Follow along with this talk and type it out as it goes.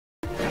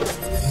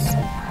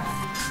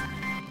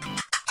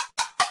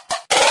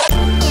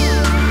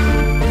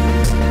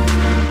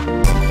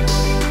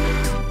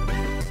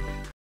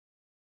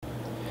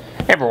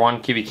Hey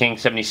everyone,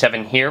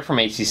 QBKing77 here from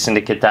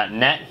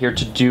ACSYndicate.net, here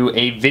to do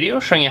a video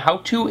showing you how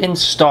to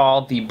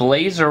install the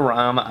Blazer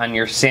ROM on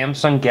your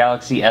Samsung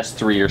Galaxy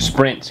S3 or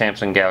Sprint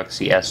Samsung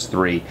Galaxy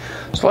S3.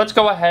 So let's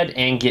go ahead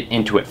and get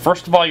into it.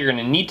 First of all, you're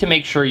going to need to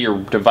make sure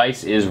your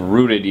device is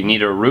rooted. You need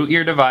to root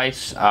your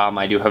device.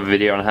 I do have a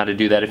video on how to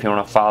do that if you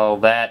want to follow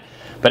that.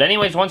 But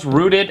anyways, once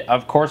rooted,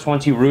 of course,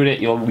 once you root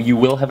it, you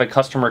will have a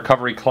custom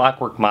recovery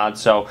clockwork mod,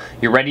 so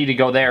you're ready to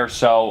go there.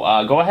 So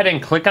go ahead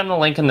and click on the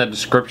link in the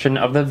description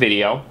of the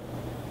video.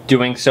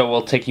 Doing so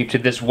will take you to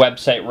this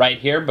website right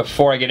here.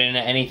 Before I get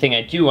into anything,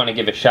 I do want to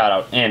give a shout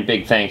out and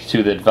big thanks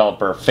to the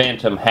developer,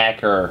 Phantom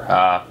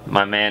Hacker.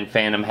 My man,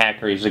 Phantom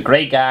Hacker, he's a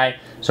great guy,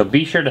 so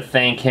be sure to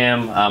thank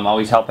him.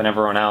 Always helping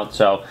everyone out.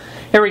 So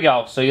here we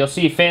go. So you'll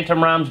see Phantom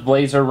ROMs,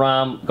 Blazer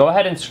ROM. Go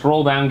ahead and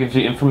scroll down, gives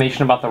you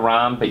information about the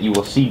ROM, but you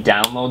will see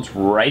downloads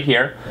right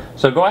here.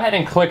 So go ahead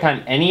and click on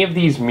any of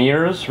these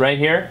mirrors right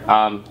here.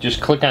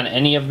 Just click on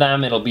any of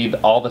them. It'll be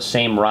all the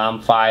same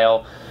ROM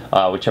file.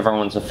 Whichever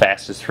one's the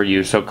fastest for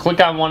you. So click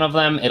on one of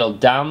them, it'll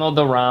download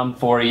the ROM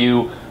for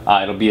you.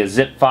 It'll be a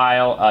zip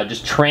file.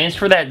 Just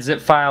transfer that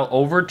zip file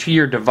over to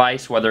your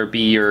device, whether it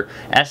be your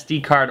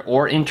SD card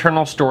or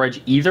internal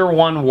storage. Either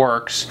one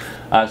works.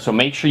 So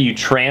make sure you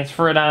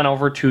transfer it on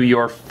over to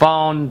your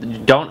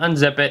phone. Don't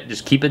unzip it,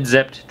 just keep it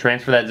zipped.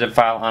 Transfer that zip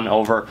file on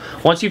over.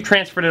 Once you've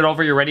transferred it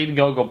over, you're ready to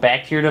go. Go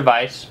back to your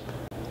device.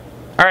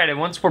 Alright, and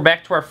once we're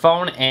back to our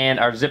phone and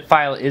our zip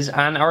file is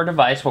on our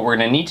device, what we're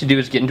going to need to do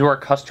is get into our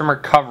custom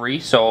recovery.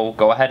 So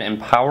go ahead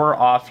and power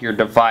off your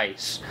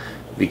device,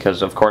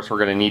 because of course we're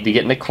going to need to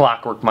get into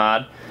clockwork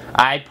mod.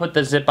 I put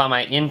the zip on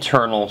my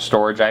internal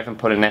storage. I haven't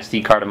put an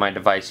SD card on my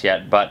device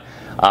yet, but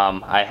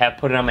I have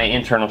put it on my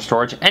internal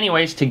storage.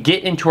 Anyways, to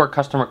get into our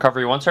custom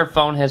recovery, once our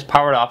phone has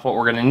powered off, what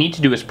we're going to need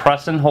to do is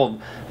press and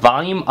hold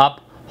volume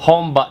up,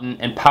 home button,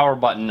 and power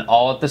button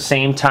all at the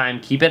same time.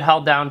 Keep it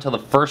held down until the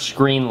first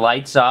screen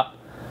lights up.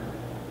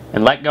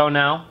 And let go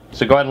now.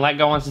 So go ahead and let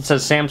go once it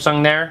says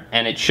Samsung there,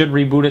 and it should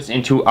reboot us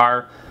into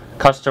our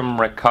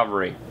custom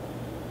recovery.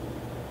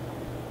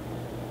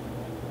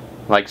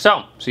 Like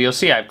so. So you'll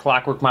see I have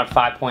Clockwork Mod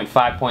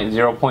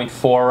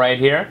 5.5.0.4 right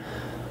here.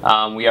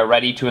 We are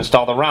ready to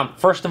install the ROM.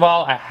 First of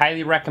all, I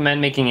highly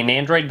recommend making a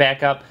Nandroid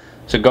backup.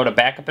 So go to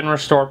Backup and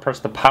Restore, press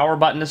the power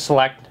button to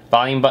select,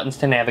 volume buttons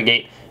to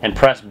navigate, and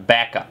press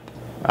Backup.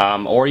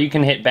 Or you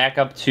can hit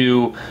backup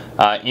to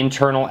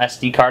internal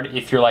SD card.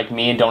 If you're like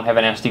me and don't have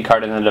an SD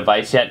card in the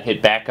device yet,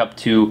 hit backup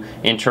to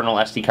internal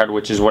SD card,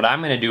 which is what I'm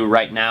going to do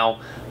right now.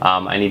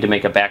 I need to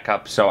make a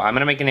backup, so I'm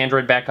going to make an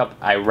Android backup.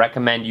 I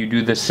recommend you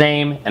do the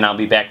same, and I'll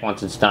be back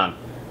once it's done.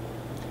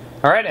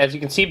 Alright, as you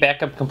can see,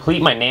 backup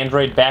complete. My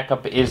Nandroid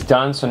backup is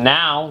done. So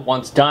now,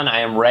 once done, I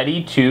am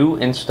ready to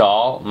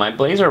install my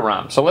Blazer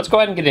ROM. So let's go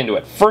ahead and get into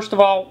it. First of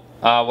all,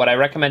 what I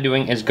recommend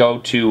doing is go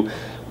to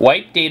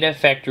Wipe Data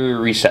Factory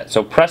Reset.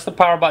 So press the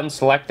power button,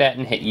 select that,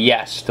 and hit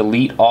yes.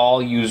 Delete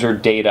all user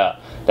data.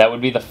 That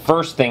would be the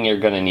first thing you're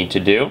going to need to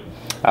do.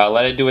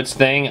 Let it do its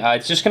thing.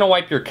 It's just going to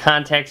wipe your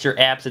contacts, your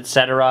apps,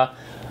 etc.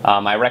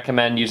 I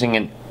recommend using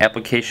an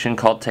application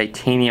called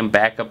Titanium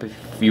Backup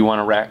if you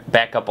want to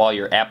back up all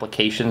your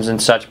applications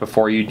and such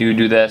before you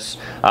do this.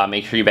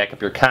 Make sure you back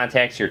up your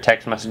contacts, your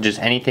text messages,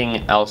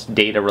 anything else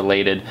data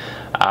related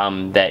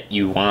that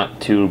you want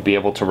to be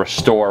able to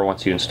restore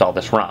once you install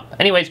this ROM.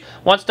 Anyways,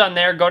 once done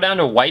there, go down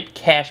to Wipe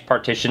Cache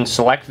Partition,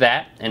 select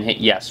that, and hit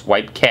yes,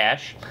 Wipe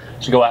Cache.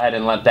 So go ahead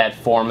and let that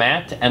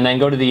format, and then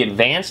go to the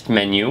Advanced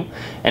menu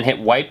and hit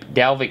Wipe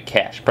Dalvik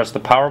Cache. Press the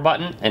power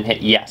button and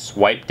hit yes,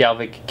 Wipe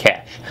Dalvik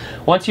Cache.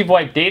 Once you've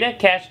wiped data,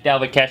 cache,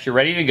 Dalvik Cache, you're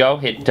ready to go.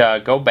 Hit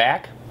go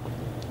back,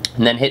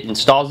 and then hit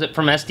Install Zip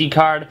from SD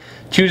card.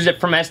 Choose Zip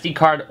from SD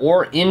card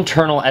or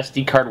internal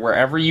SD card,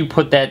 wherever you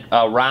put that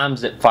ROM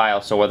zip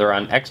file. So whether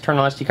on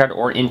external SD card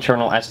or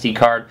internal SD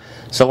card,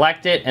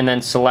 select it, and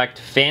then select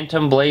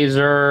Phantom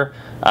Blazer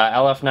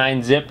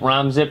LF9 zip,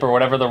 ROM zip, or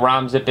whatever the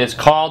ROM zip is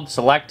called.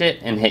 Select it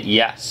and hit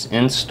yes,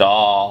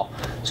 install.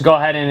 So go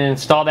ahead and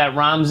install that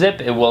ROM zip.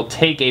 It will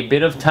take a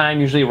bit of time.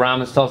 Usually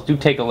ROM installs do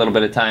take a little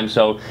bit of time,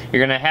 so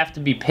you're gonna have to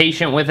be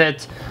patient with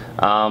it.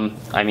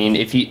 I mean,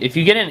 if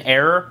you get an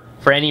error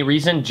for any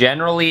reason,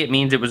 generally it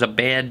means it was a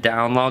bad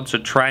download, so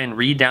try and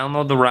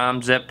re-download the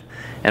ROM zip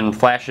and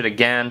flash it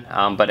again.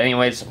 But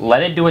anyways,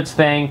 let it do its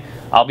thing.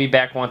 I'll be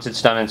back once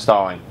it's done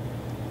installing.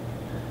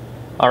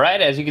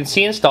 Alright, as you can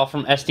see, install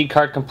from SD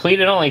card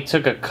complete. It only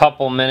took a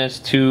couple minutes,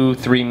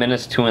 2-3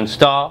 minutes to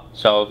install,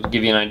 so to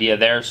give you an idea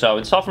there. So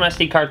install from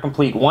SD card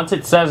complete. Once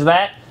it says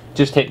that,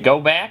 just hit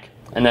go back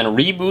and then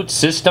reboot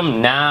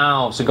system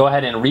now. So go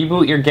ahead and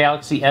reboot your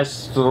Galaxy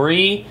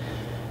S3,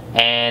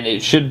 and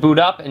it should boot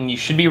up, and you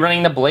should be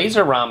running the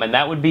Blazer ROM, and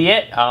that would be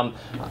it.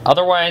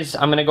 Otherwise,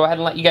 I'm going to go ahead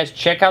and let you guys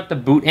check out the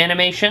boot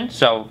animation.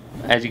 So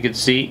as you can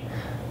see,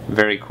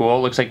 very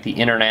cool. Looks like the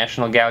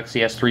International Galaxy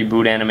S3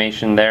 boot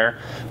animation there.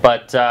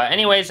 But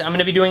anyways, I'm going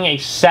to be doing a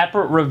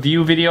separate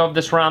review video of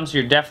this ROM, so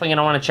you're definitely going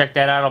to want to check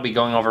that out. I'll be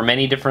going over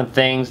many different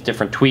things,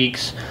 different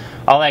tweaks,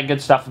 all that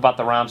good stuff about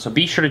the ROM. So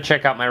be sure to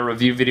check out my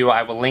review video.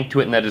 I will link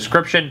to it in the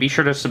description. Be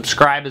sure to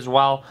subscribe as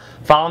well.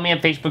 Follow me on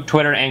Facebook,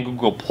 Twitter, and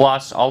Google+.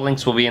 All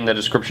links will be in the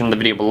description of the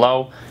video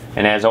below.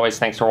 And as always,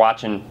 thanks for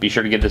watching. Be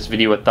sure to give this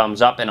video a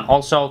thumbs up. And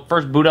also,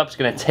 first boot up is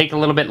going to take a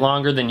little bit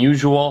longer than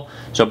usual.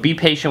 So be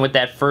patient with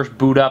that first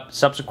boot up.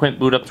 Subsequent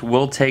boot ups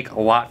will take a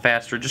lot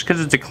faster. Just because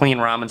it's a clean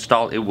ROM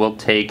install, it will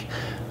take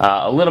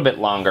a little bit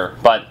longer.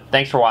 But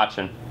thanks for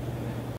watching.